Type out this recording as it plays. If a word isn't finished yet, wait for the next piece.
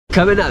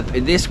Coming up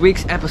in this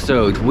week's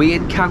episode, we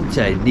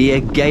encounter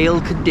near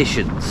gale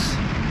conditions.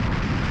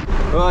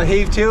 Well,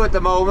 heave 2 at the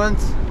moment.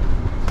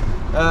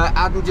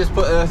 Adam just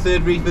put a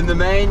third reef in the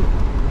main.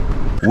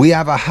 We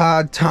have a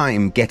hard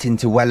time getting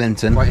to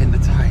Wellington. Right in the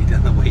tide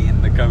and the weight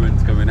in the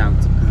current's coming out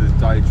because the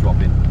tide's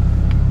dropping.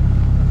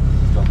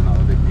 It's dropping out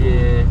a bit.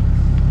 Yeah,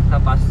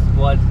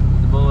 1:30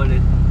 in the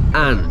morning.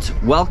 And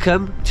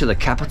welcome to the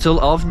capital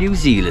of New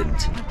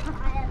Zealand.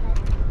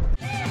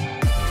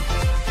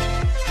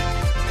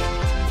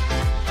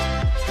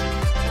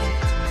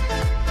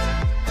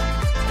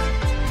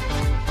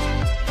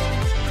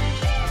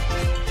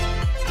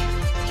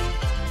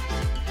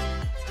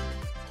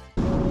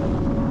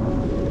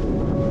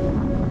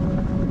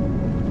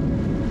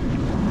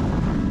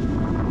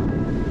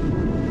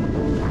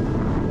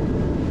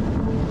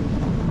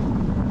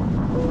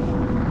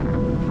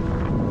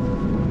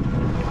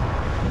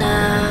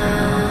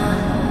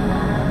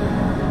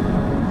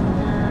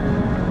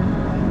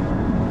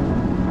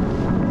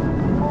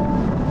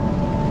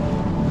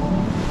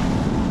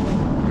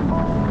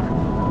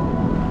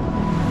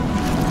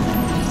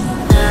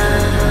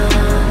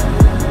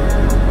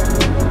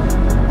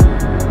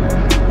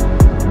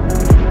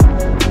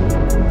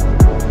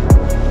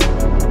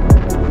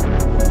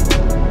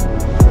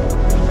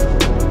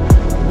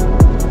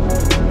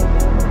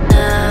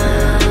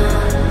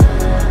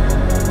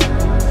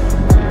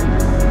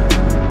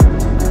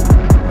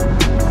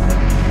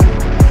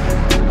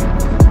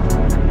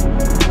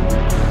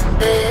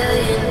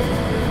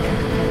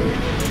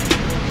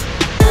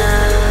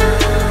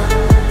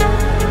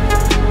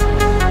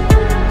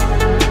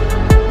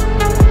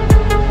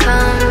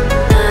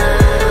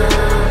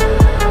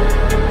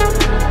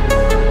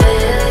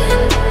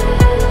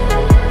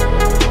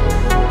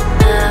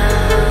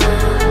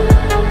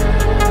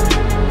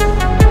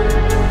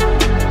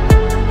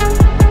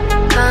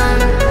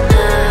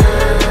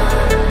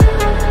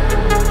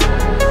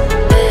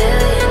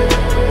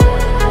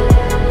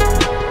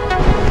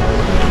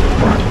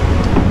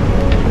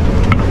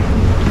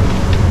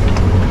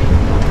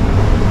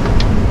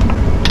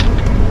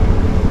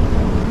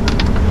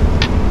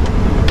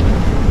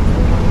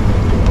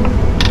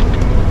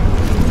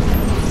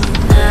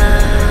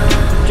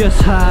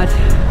 Just had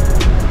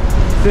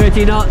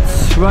 30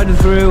 knots running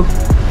through.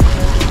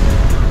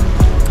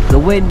 The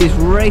wind is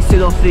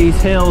racing off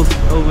these hills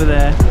over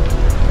there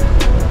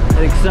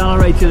and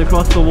accelerating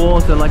across the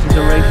water like it's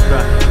a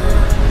racetrack,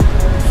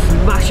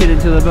 smashing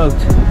into the boat.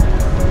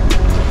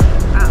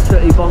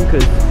 Absolutely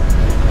bonkers.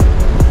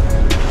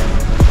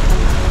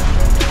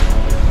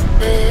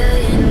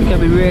 It's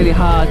becoming really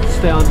hard to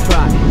stay on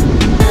track.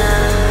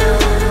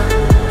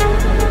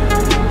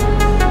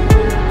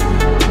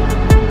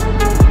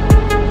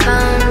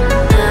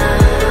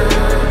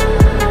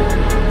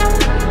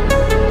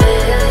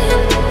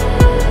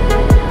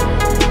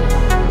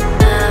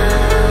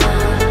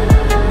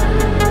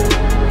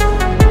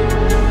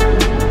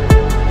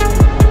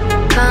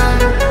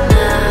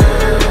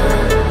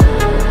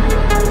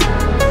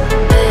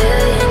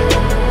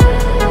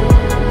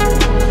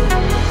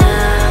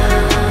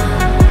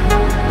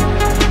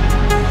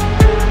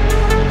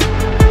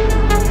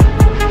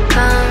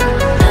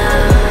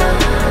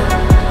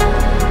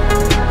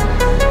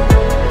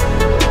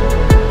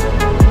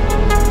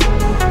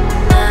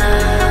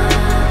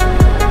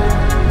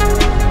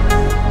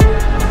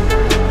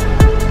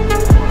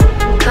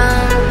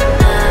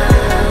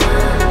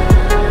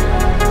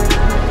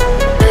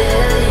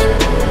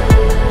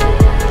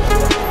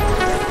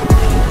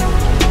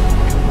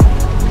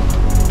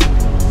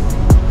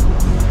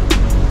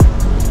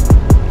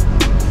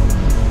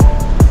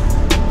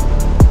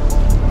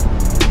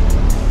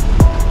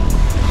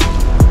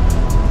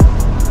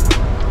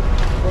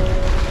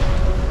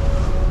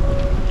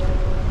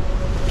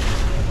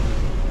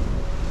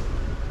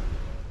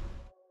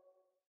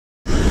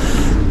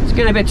 It's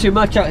getting a bit too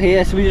much out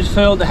here, so we just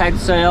furled the head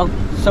sail,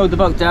 slowed the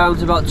boat down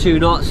to about 2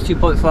 knots,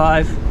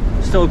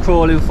 2.5, still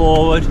crawling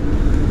forward,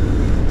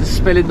 just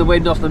spilling the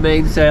wind off the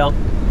mainsail.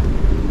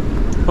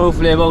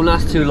 Hopefully it won't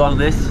last too long,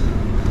 this.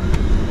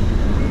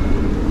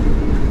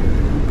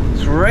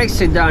 It's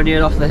racing down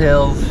here off the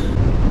hills.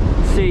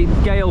 See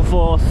gale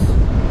force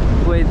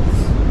winds.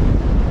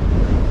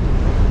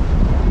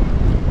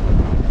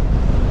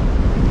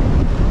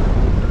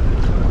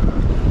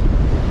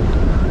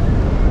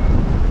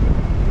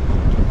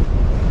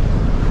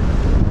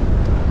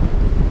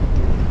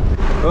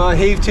 Well,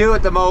 heave 2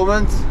 at the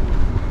moment.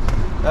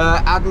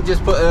 Adam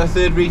just put a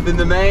third reef in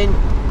the main.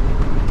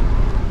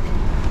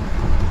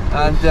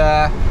 And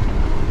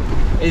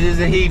it is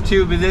a heave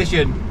 2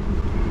 position.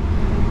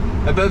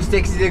 Above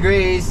 60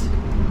 degrees.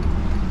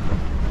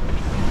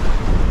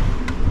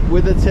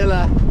 With the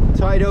tiller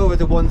tied over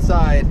to one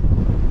side.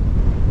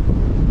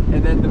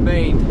 And then the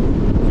main,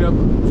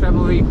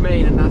 treble reef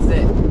main, and that's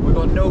it. We've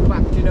got no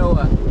back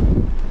genoa.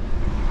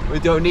 We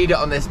don't need it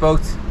on this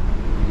boat.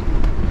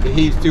 The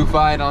heave's too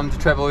fine on the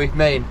treble reef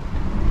main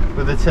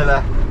with the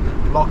tiller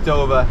locked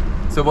over.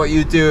 So what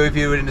you do if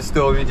you were in a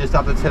storm, you just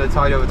have the tiller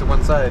tied over to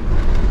one side.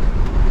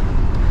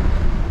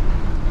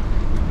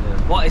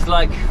 What is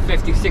like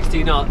 50,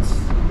 60 knots?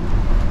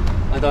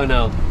 I don't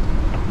know.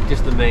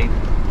 Just the main.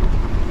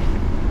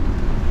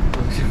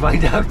 We should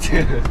find out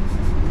too.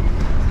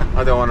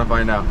 I don't want to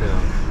find out. Yeah.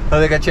 I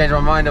think I changed my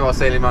mind about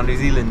sailing around New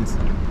Zealand.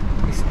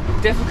 It's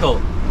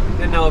difficult. I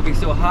didn't know it'd be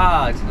so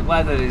hard. The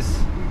weather is...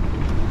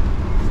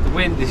 The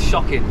wind is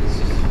shocking. It's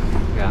just...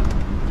 Yeah.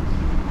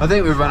 I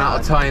think we've run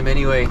out of time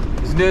anyway.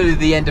 It's nearly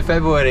the end of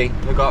February.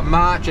 We've got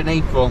March and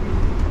April.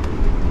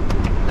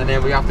 And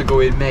then we have to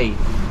go in May.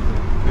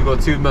 We've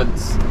got 2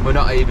 months. We're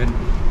not even...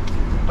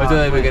 I don't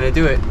think we're going to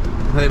do it.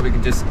 I think we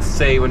can just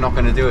say we're not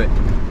going to do it.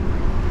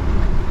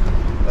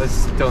 I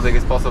just don't think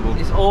it's possible.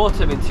 It's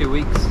autumn in 2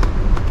 weeks.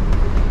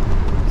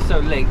 It's so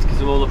late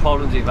because of all the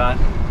problems we've had.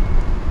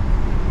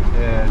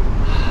 Yeah.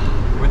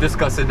 We're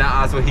discussing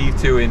that as we heave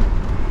to in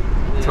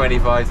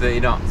 25, 30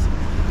 knots.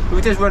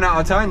 We just run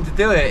out of time to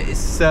do it.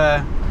 It's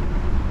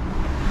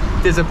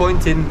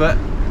disappointing, but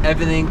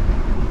everything,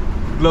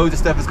 loads of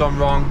stuff has gone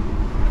wrong.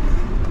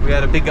 We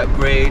had a big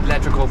upgrade,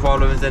 electrical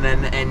problems, and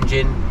then the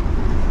engine,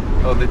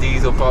 or the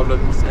diesel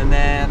problems, and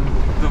then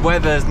the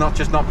weather's not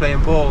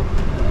playing ball.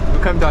 We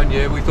come down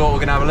here, we thought we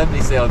were going to have a lovely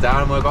sail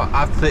down, and we got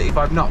at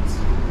 35 knots.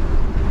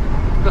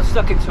 We got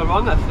stuck in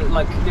Taronga for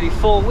like nearly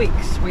 4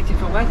 weeks waiting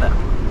for weather.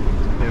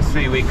 It was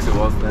 3 weeks it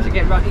was then. To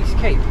get around East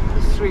Cape,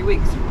 it's 3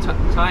 weeks of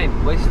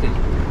time wasted.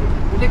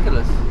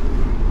 Ridiculous.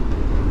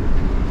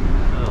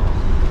 Oh.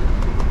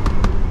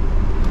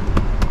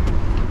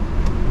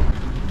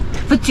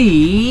 For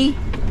tea,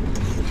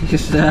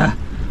 just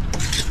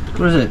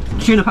what is it?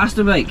 Tuna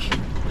pasta bake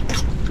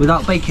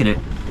without baking it.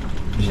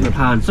 Just in a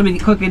pan. Something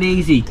quick and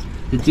easy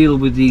to deal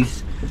with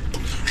these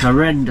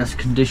horrendous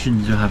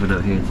conditions we're having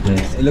out here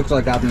today. It looks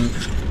like Adam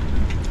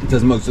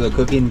does most of the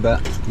cooking,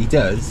 but he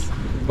does.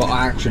 But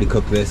I actually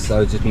cook this,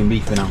 so it's just been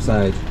reefing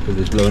outside because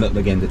it's blown up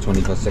again to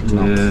 20+6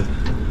 knots.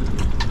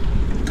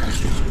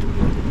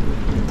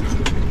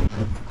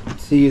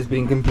 Sea has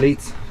been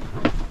complete.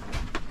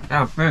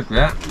 Oh, big,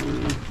 yeah.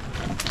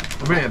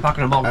 I'm ready to pack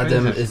them all.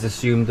 Adam has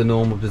assumed the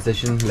normal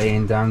position,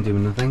 laying down,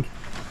 doing nothing.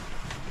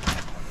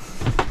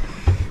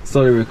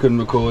 Sorry we couldn't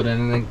record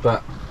anything,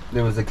 but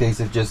it was a case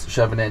of just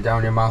shoving it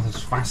down your mouth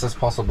as fast as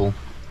possible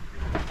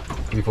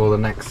before the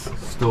next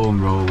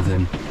storm rolls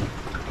in.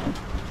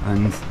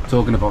 And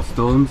talking about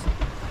storms,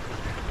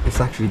 it's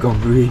actually gone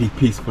really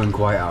peaceful and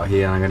quiet out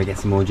here, and I'm going to get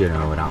some more gin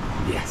over now.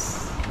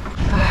 Yes!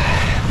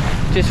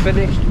 Just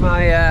finished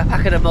my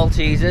packet of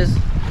Maltesers.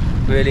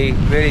 Really,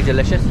 really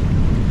delicious.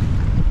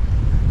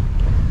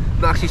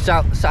 I'm actually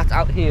sat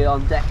out here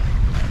on deck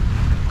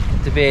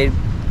to being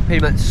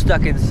pretty much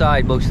stuck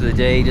inside most of the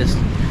day, just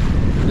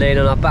laying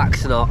on our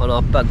backs and on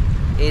our bunks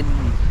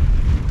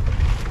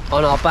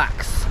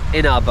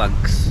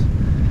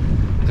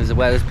because the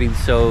weather's been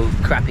so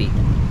crappy.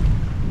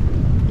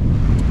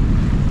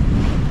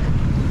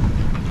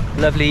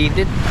 Lovely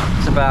evening.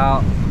 It's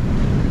about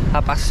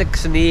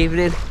 6:30 in the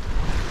evening.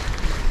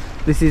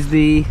 This is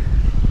the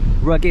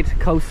rugged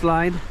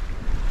coastline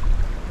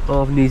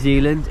of New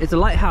Zealand. It's a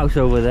lighthouse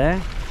over there,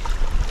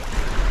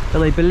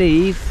 and I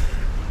believe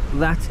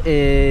that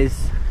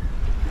is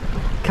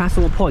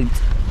Castle Point.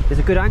 There's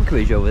a good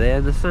anchorage over there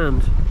in the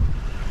sand.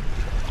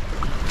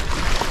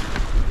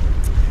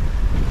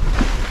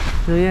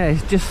 So yeah,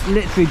 it's just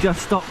literally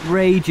just stopped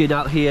raging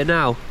out here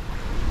now.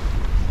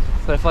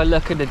 But if I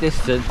look in the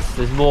distance,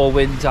 there's more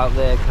winds out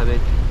there coming.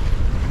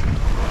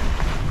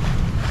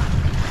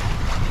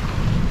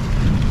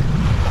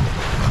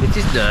 Which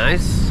is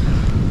nice.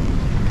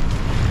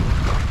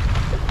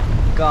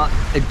 Got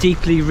a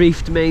deeply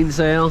reefed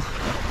mainsail.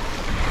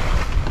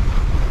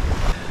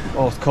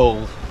 Oh, it's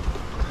cold.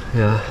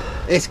 Yeah.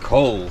 It's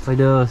cold. I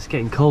know, it's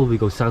getting cold when we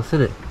go south,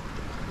 isn't it?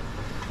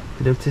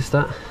 You noticed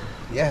that?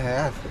 Yeah, I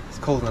have. It's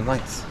cold on the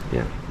nights.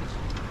 Yeah.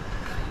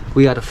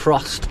 We had a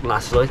frost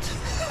last night.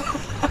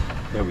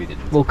 No, we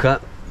didn't. Woke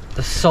up,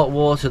 the salt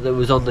water that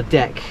was on the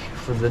deck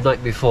from the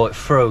night before, it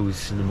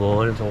froze in the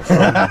morning. It was all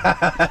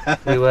frozen.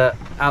 We were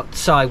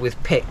outside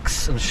with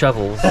picks and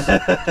shovels,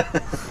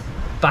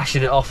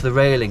 bashing it off the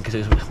railing because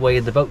it was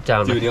weighing the boat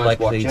down like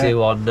they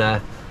do on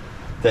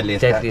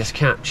Deadliest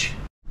Catch.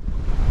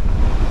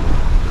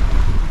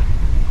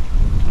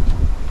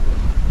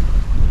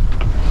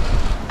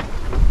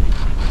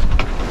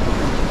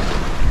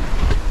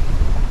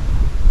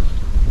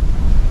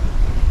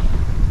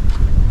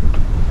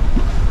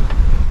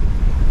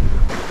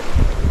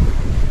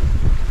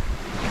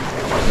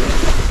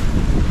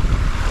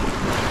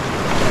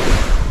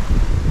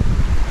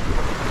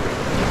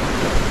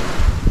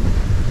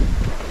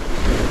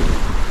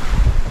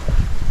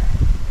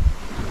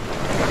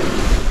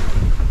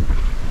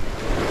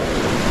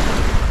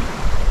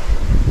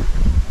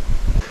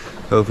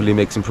 Hopefully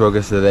make some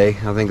progress today.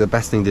 I think the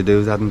best thing to do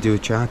is have them do a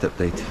chart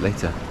update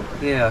later.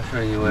 Yeah, I'm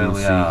sure you will.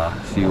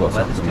 See what's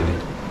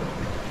happening.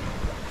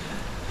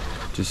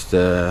 Just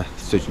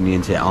switching the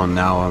internet on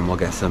now, and we'll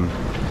get some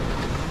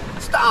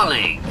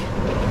STARLINK!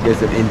 Get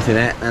some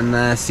internet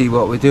and see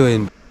what we're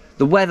doing.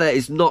 The weather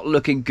is not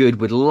looking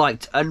good with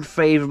light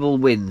unfavourable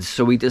winds,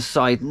 so we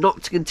decide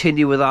not to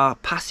continue with our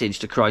passage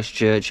to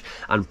Christchurch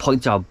and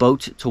point our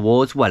boat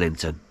towards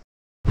Wellington.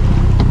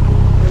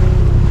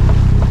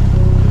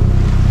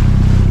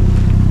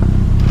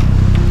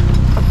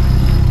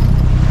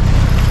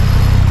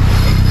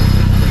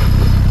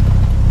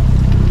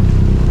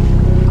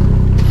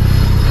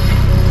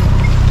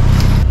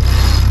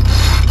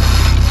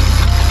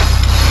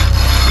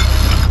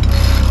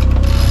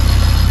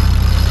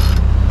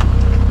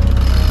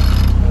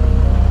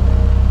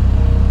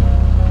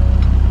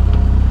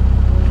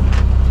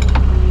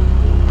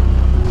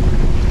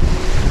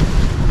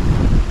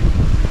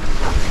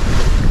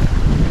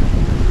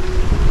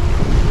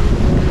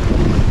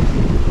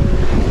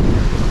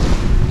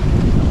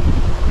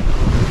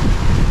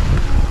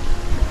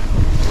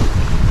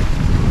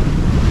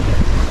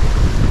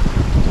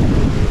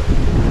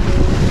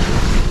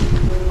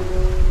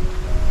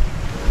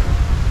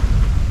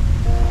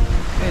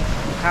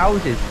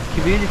 Houses,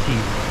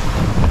 communities,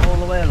 all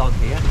the way along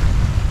here.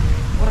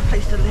 What a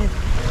place to live.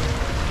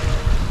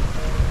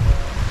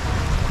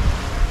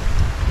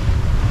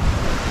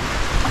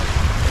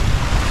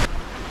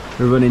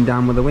 We're running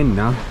down with the wind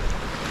now.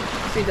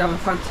 Seem to have a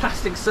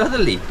fantastic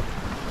southerly.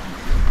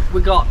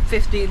 We got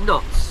 15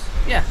 knots.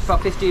 Yeah,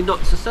 about 15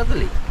 knots of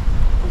southerly.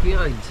 Look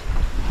behind.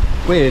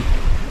 Weird.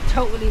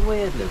 Totally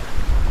weird, Luke,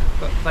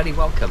 but very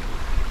welcome.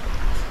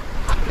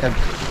 Yeah,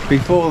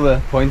 before the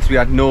points we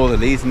had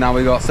northerlies and now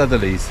we got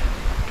southerlies.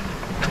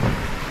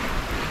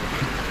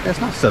 It's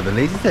not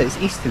southerlies, is it? It's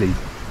easterlies.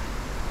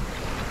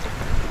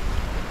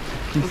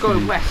 We're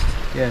going west.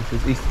 Yeah, so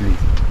it's easterlies.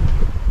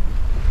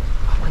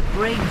 Oh, my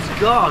brain's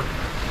gone.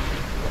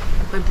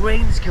 My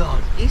brain's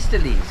gone.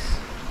 Easterlies.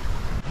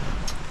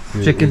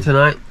 Chicken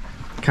tonight,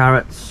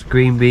 carrots,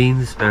 green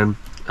beans, and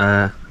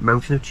a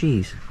mountain of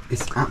cheese.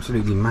 It's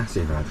absolutely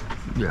massive, Ed.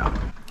 Yeah.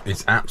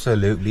 It's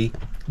absolutely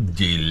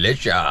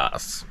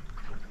delicious.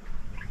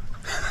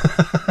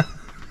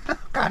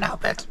 Can't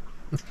help it.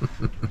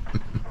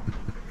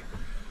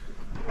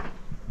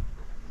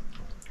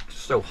 It's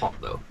so hot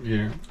though.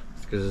 Yeah.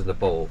 It's because of the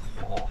bowl.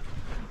 Oh.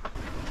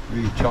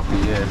 Really choppy,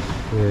 yeah.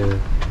 Yeah.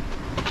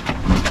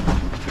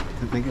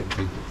 Didn't think it'd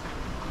be.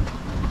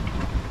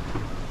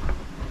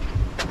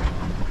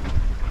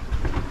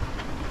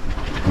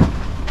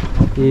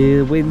 Yeah,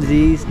 the wind's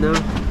eased now.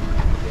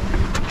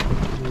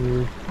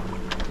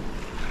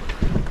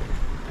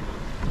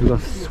 We've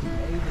got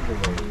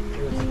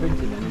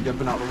Sprinting and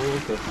jumping out of the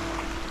water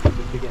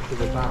just to get to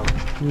the bow.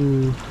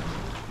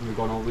 We've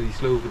gone all really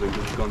slow with them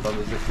because we've gone down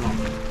the 6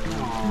 knots.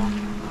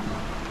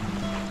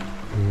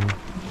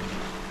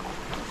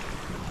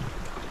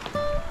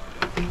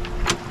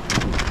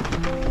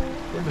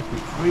 They must be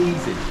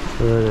freezing.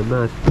 they're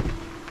mad.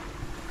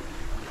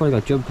 Probably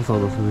got jumpers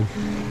on or something.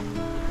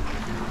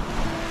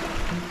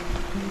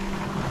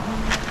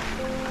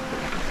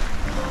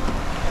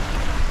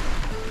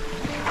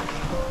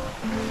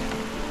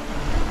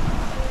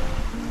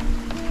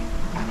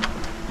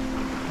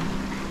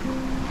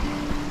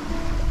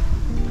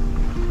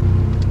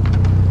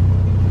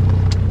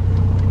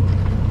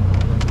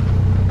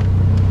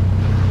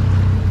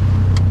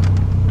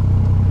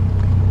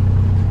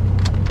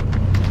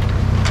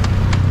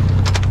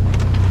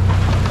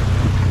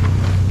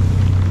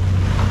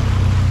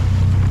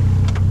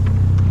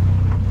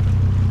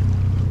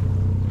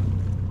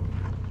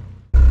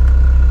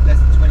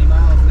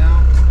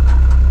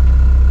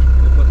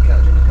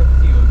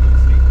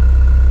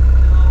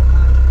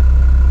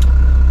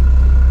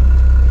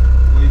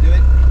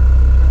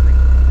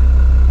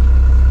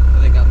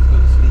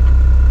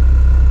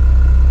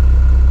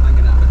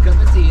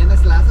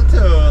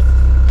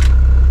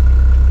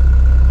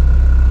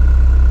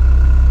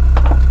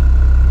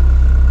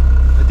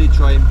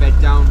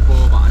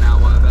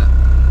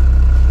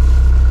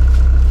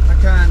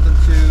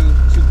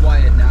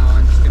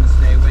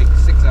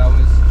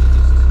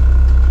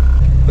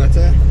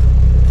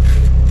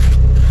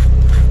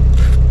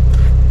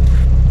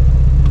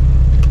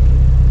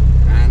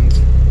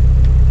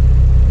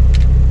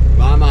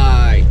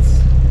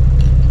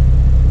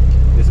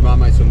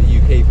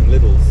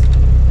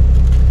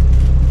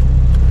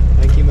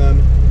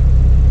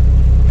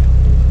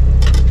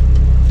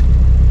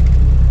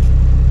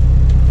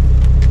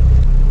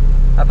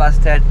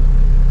 Past 10.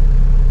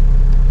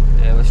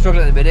 Yeah, we're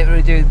struggling at the minute. We're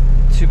only doing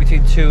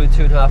between 2 and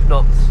 2.5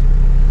 knots.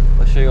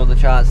 I'll show you on the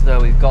charts now.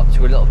 We've got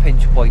to a little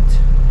pinch point.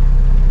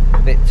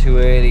 A bit too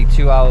early,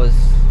 2 hours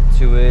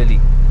too early.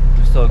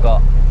 We've still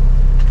got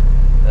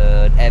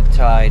an ebb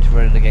tide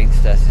running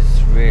against us.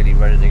 It's really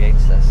running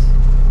against us.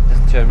 It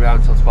doesn't turn around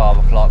until 12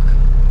 o'clock.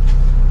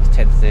 It's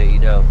 10:30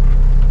 now.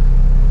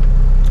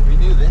 We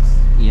knew this.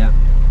 Yeah.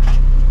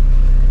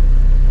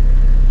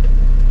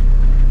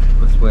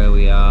 That's where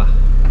we are.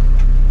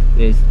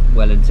 There's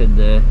Wellington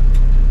there.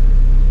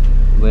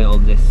 We're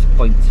on this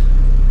point.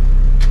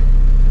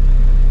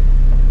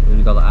 And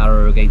we've got the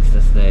arrow against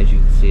us there, as you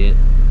can see it.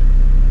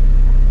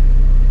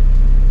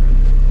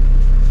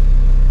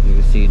 You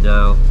can see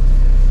now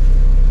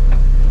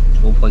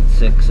 1.5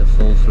 0.6 at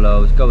full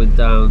flow. It's going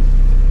down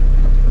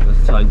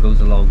as time goes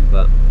along,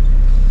 but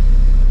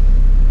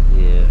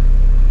yeah,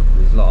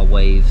 there's a lot of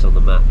waves on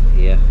the map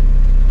here,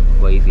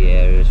 wavy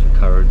areas for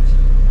current,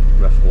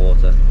 rough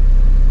water.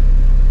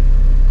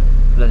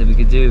 Nothing we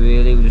can do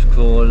really, we're just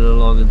crawling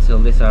along until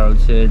this arrow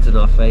turns in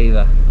our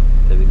favour.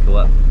 Then we can go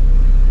up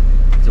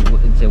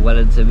into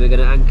Wellington. We're going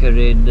to anchor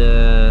in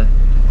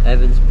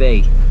Evans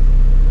Bay,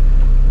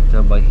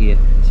 down by here,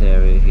 this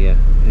area here.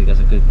 I think that's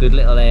a good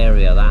little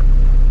area, that.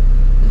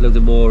 There's loads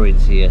of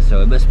moorings here,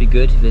 so it must be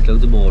good if there's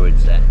loads of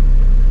moorings there.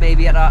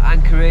 Maybe at our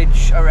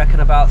anchorage, I reckon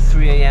about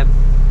 3 AM,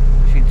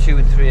 between 2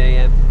 and 3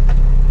 AM.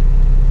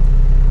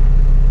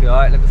 Be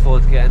alright, looking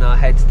forward to getting our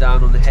heads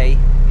down on the hay,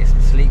 get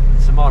some sleep,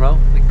 and tomorrow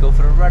we can go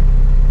for a run.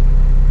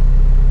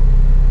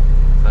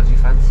 How do you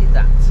fancy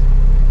that?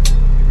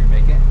 If we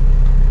make it,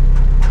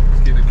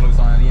 just keep a close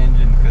eye on the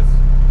engine, because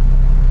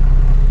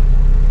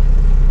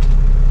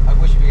I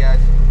wish we had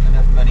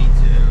enough money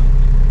to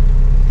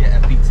get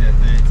a pizza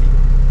 30,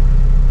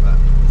 but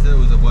still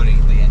was a worry,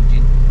 the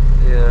engine.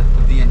 Yeah.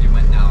 If the engine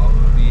went now,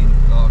 we'd be in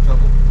a lot of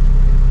trouble.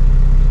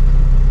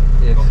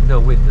 Yeah, 'cause there's no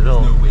wind at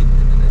all. There's no wind,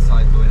 and then the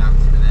side going out,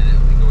 and then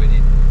it'll be going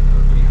in.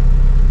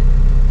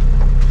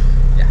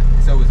 Yeah,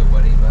 it's always a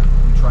worry, but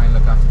we try and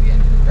look after the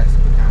engine as best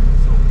we can.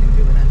 That's all we can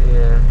do, innit?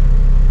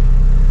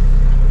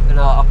 Yeah. And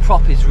our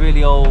prop is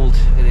really old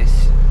and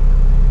it's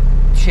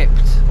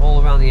chipped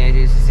all around the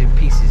edges, it's in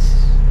pieces.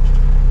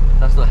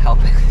 That's not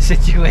helping the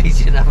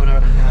situation, having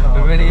a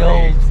really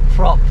great. old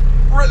prop.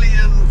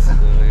 Brilliant! So,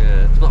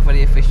 yeah, it's not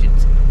very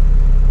efficient.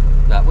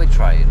 But we're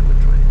trying,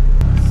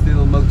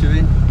 Still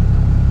motoring.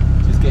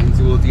 Just getting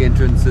towards the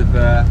entrance of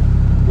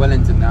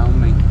Wellington now,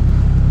 aren't we?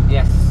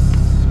 Yes,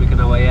 making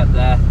our way up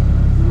there.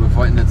 We were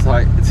fighting the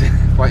tide,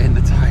 fighting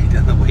the tide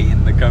and the way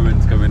in the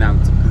current's coming out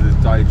because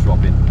there's tide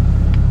dropping.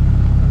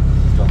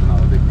 It's dropping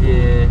out a big pool.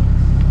 Yeah,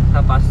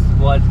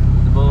 1:30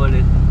 in the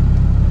morning.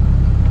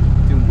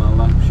 Doing well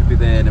though. Should be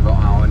there in about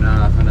an hour and a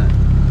half, innit?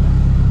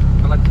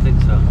 I like to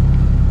think so.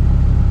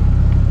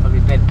 I'll be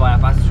in bed by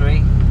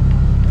 3:30.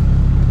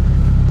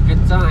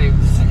 Good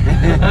times.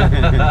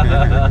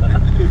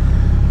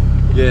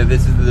 Yeah,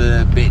 this is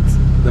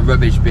the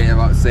rubbish bit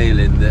about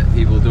sailing that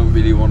people don't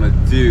really want to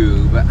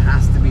do, but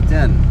has to be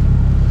done.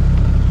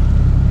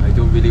 I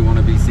don't really want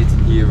to be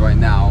sitting here right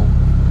now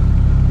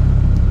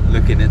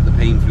looking at the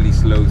painfully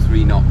slow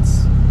 3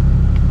 knots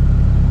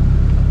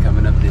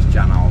coming up this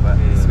channel, but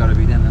it's got to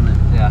be done, isn't it?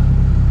 Yeah.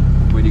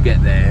 When you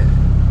get there,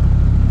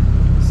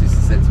 it's just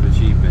a sense of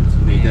achievement.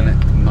 You've done a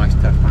nice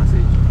tough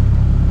passage.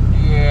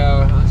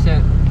 Yeah, that's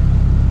it.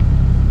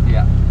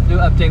 Yeah. Do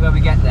an update when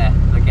we get there.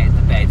 I get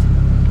into bed.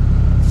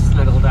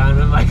 Snuggle down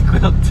in my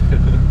quilt.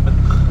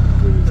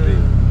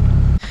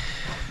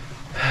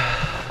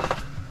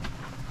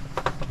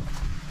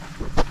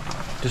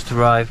 Just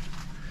arrived.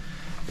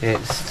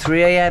 It's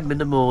 3 AM in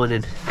the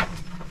morning.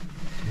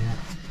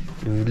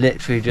 We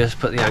literally just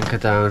put the anchor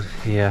down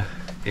here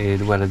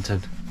in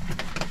Wellington.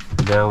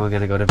 Now we're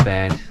going to go to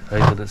bed. I'm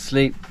going to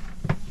sleep.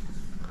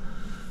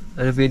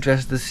 And it'll be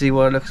interesting to see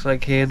what it looks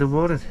like here in the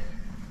morning.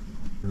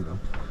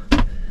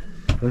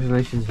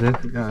 Congratulations, Luke.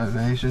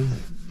 Congratulations.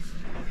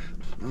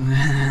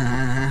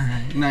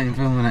 Not even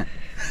filming it.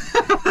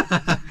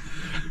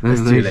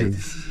 It's too late.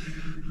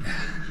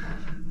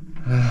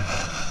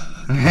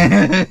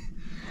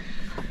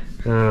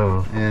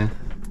 Oh. Yeah.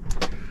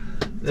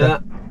 Yeah.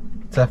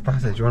 Tough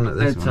passage, wasn't it?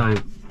 This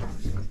Bedtime.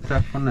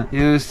 Tough, wasn't it?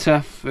 It was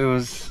tough. It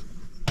was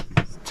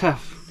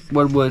tough.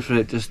 One word for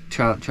it, just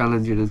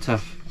challenging and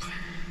tough.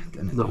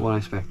 Not what I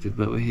expected,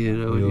 but we're here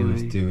now. We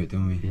always do it,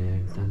 don't we? Yeah,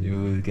 done. You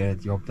always get a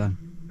job done.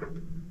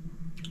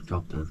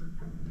 Job done.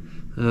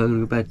 I'm gonna go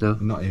to bed now.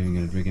 I'm not even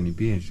going to drink any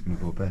beer, just going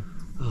to go to bed.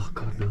 Oh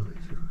God, no.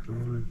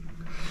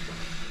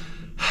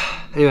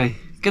 Anyway,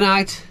 good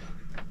night.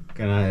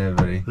 Good night,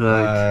 everybody.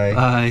 Right.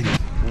 Bye.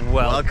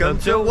 Welcome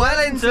to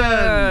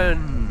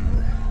Wellington!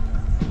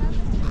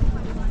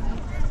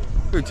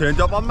 We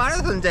turned up on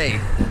Marathon Day.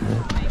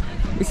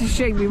 It's a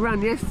shame we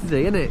ran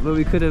yesterday, isn't it? Where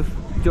we could have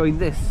joined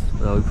this.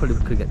 Well, we probably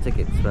could get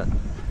tickets, but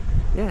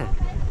yeah.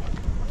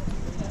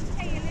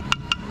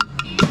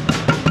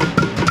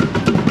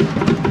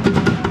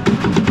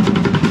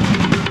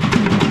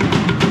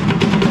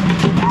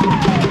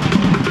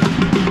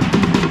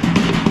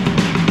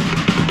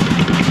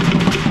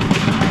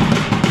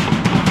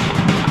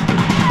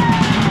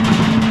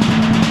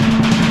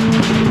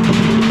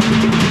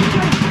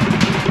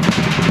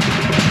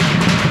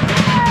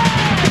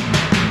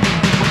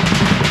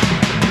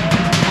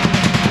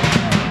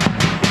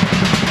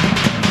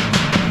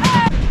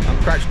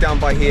 Down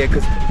by here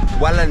because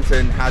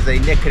Wellington has a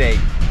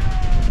nickname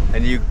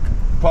and you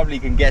probably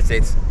can guess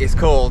it. It's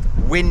called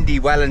Windy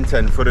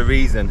Wellington for a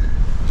reason,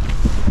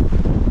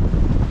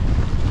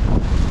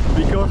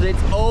 because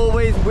it's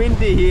always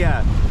windy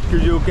here,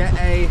 because you'll get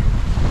a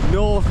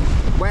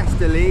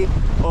northwesterly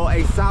or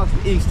a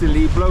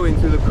southeasterly blowing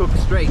through the Cook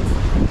Strait.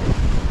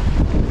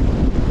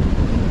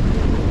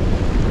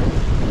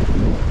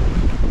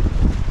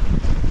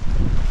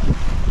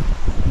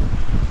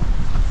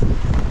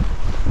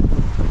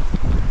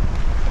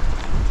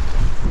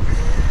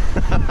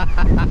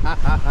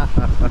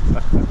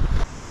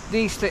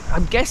 these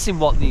I'm guessing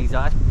what these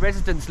are.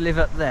 Residents live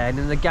up there, and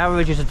then the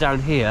garages are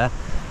down here,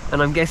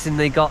 and I'm guessing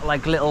they got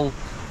like little,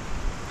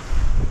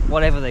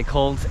 whatever they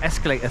called,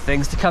 escalator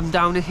things to come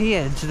down in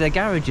here into their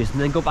garages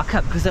and then go back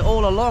up, because they're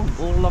all along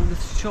the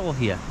shore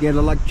here. Yeah,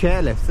 they're like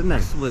chairlifts, isn't they?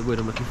 That's the word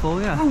I'm looking for,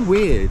 yeah. How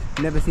weird.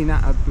 Never seen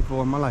that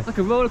before in my life. Like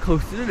a roller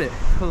coaster, isn't it?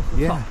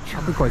 Yeah,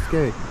 that'd be quite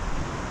scary.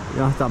 You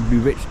have to be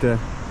rich to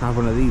have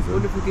one of these. I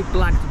wonder if we could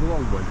blag to go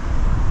on one.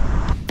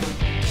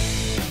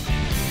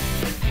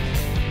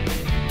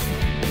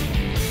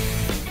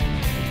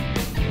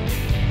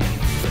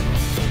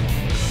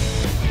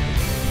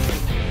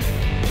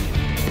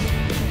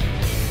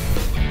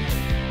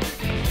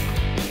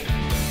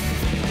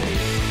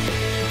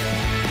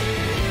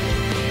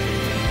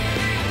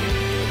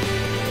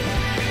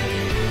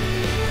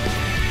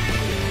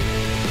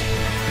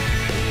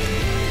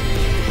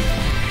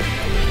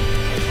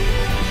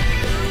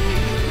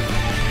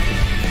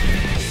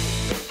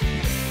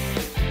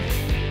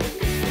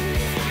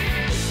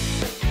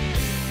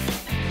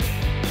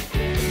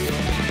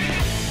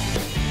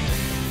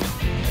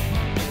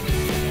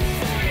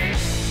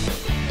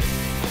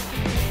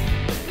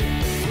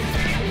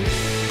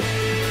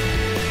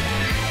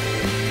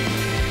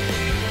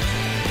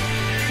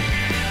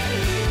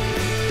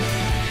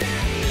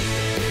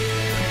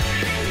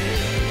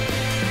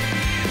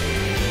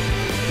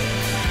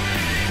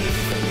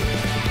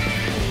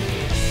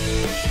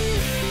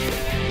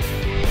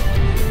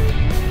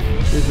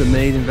 This is a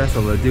maiden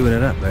vessel, they're doing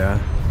it up there.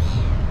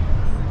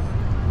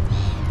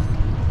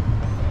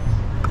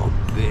 Got a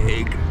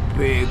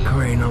big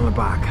crane on the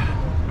back.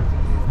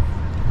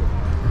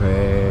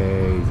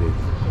 Crazy.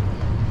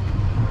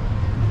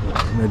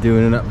 And they're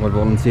doing it up with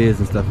volunteers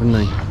and stuff, aren't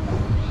they?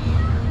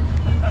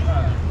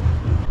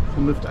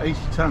 Can lift 80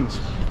 tons.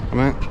 Come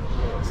on.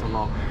 That's a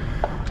lot.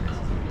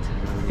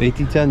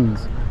 80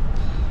 tons.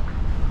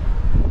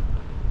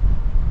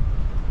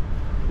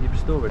 Can you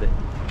restore it?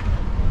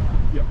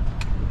 Yep.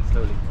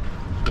 Slowly.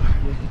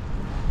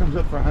 Comes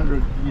up for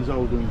 100 years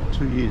old in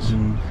 2 years.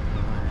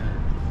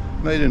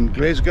 Made in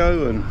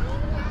Glasgow and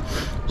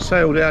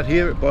sailed out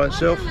here by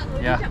itself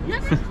Yeah.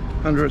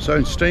 under its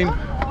own steam.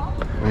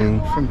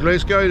 From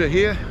Glasgow to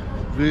here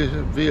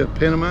via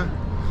Panama.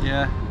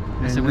 Yeah.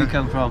 That's where we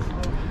come from.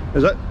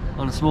 Is that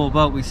On a small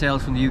boat, we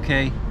sailed from the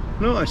UK.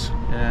 nice?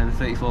 Yeah, in a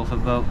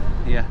 34-foot boat.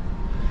 Yeah.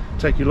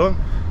 Take you long?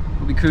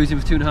 We'll be cruising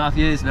for 2.5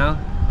 years now.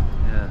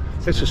 Yeah.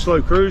 It's a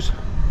slow cruise.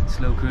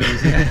 Slow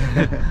cruise,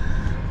 yeah.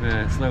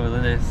 Yeah, slower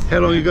than this. How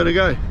long you got to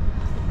go?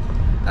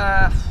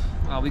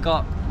 Well, we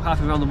got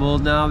halfway around the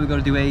world now. We've got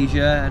to do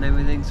Asia and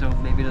everything, so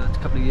maybe another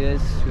couple of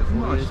years, 3 or 4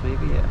 Nice. years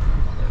maybe, yeah.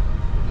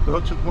 Well,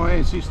 it took my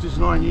ancestors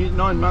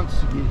 9 months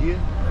to get here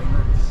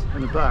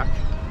in the back.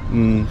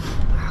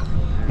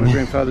 My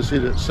grandfather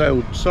said it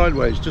sailed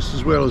sideways just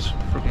as well as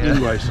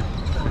endways.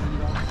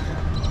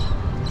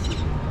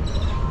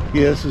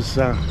 Yeah, this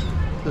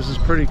is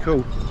pretty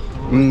cool.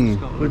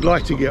 We'd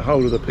like to get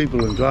hold of the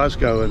people in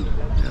Glasgow and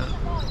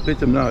let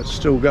them know it's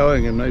still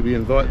going, and maybe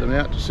invite them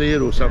out to see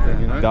it or something,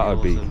 you know. That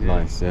would be Awesome,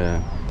 nice,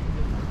 yeah.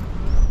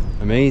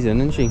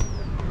 Amazing, isn't she?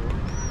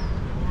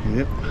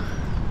 Yep.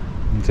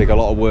 It'll take a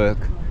lot of work.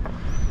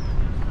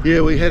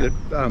 Yeah, we had it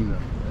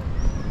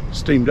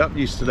steamed up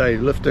yesterday,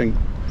 lifting.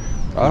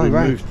 Oh, we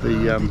right. moved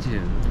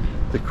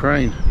the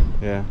crane.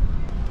 Yeah.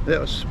 That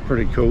was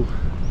pretty cool.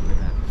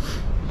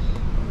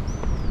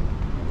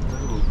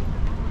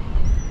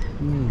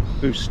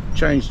 We've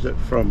changed it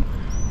from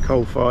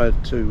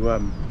coal-fired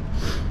to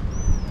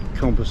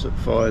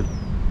composite-fired,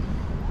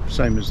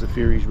 same as the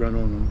ferries run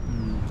on,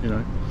 and, you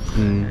know.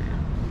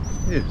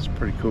 Yeah, it's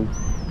pretty cool.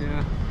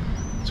 Yeah.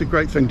 It's a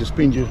great thing to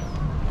spend your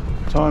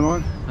time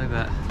on. Like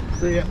that.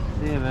 See ya.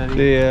 See ya,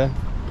 buddy. Yeah.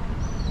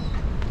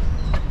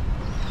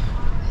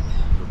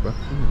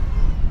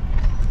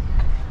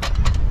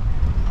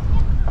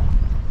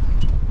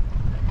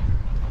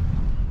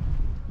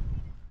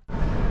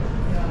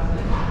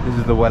 This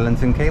is the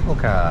Wellington cable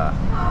car.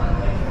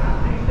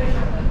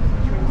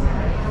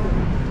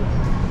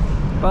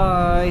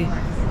 Bye.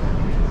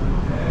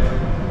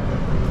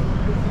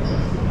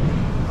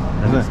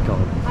 And it's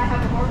gone.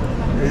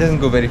 It doesn't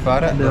go very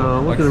far.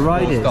 No, we're gonna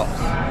ride it. Stops.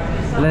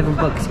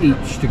 $11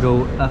 each to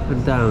go up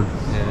and down.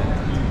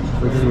 Yeah.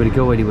 Well, it doesn't really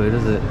go anywhere,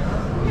 does it?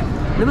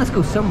 It must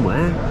go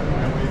somewhere.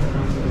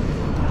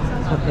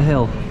 Up the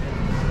hill.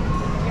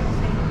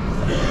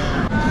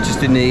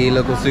 Just in the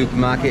local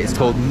supermarket. It's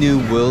called New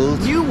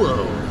World. New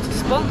World,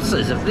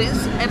 sponsors of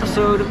this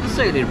episode of the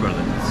Sailing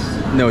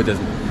Brothers. No, it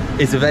doesn't.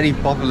 It's a very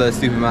popular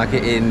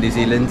supermarket in New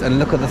Zealand, and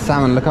look at the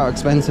salmon. Look how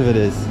expensive it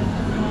is.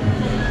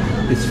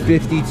 It's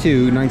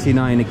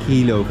 $52.99 a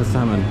kilo for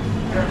salmon.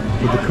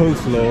 With the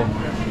coleslaw,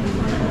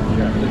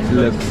 it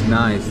looks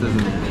nice, doesn't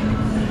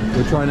it?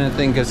 We're trying to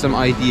think of some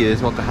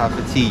ideas what to have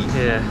for tea.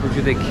 Yeah, what do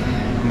you think?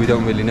 We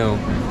don't really know.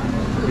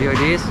 Any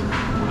ideas?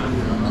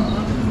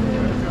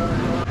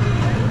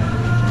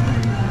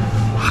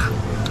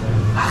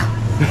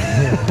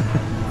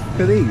 Look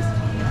at these.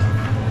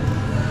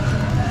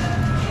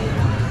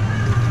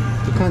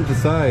 We can't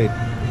decide.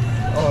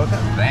 Oh, look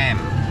at them.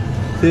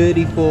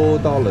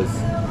 $34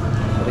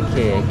 for the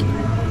cake.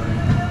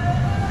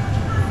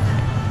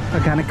 A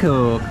can of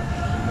Coke.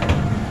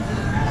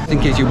 In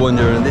case you're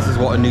wondering, this is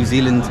what a New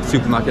Zealand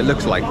supermarket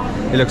looks like.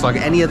 It looks like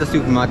any other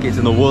supermarkets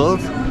in the world.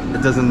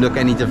 It doesn't look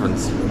any different.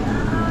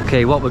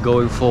 Okay, what we're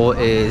going for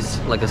is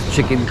like a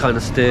chicken kind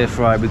of stir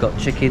fry. We've got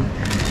chicken,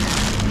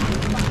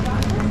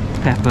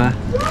 pepper,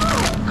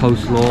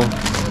 coleslaw,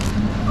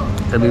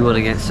 and we want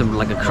to get some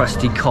like a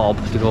crusty cob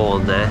to go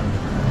on there.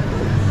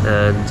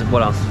 And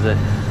what else is it?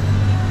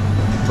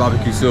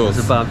 Barbecue sauce.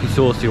 There's a barbecue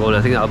sauce you want.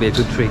 I think that'll be a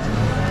good treat.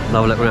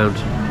 Have a look around.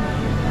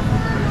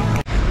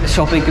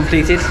 Shopping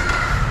completed.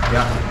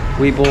 Yeah.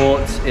 We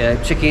bought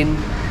chicken,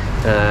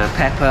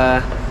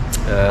 pepper,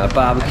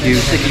 barbecue,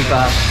 sticky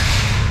bar.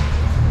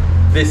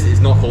 This is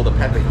not called a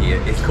pepper here,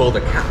 it's called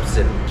a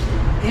capsin.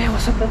 Yeah,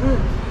 what's up with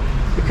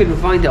that? We couldn't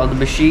find it on the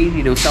machine,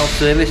 you know,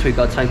 self-service, we've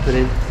got to type it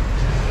in.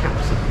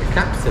 Capsin. A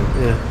capsin?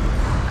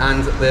 Yeah.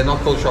 And they're not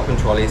called shopping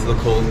trolleys, they're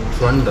called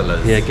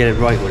trundlers. Yeah, get it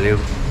right, will you?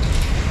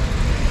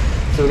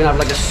 So we're going to have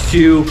like a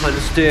stew, kind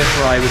of stir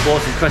fry. We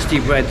bought some crusty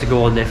bread to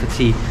go on there for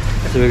tea.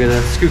 So we're going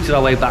to scoot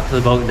our way back to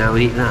the boat now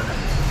and eat that.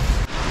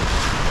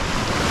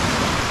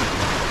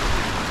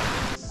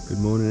 Good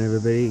morning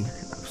everybody.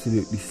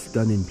 Absolutely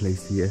stunning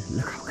place here.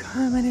 Look how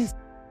calm it is.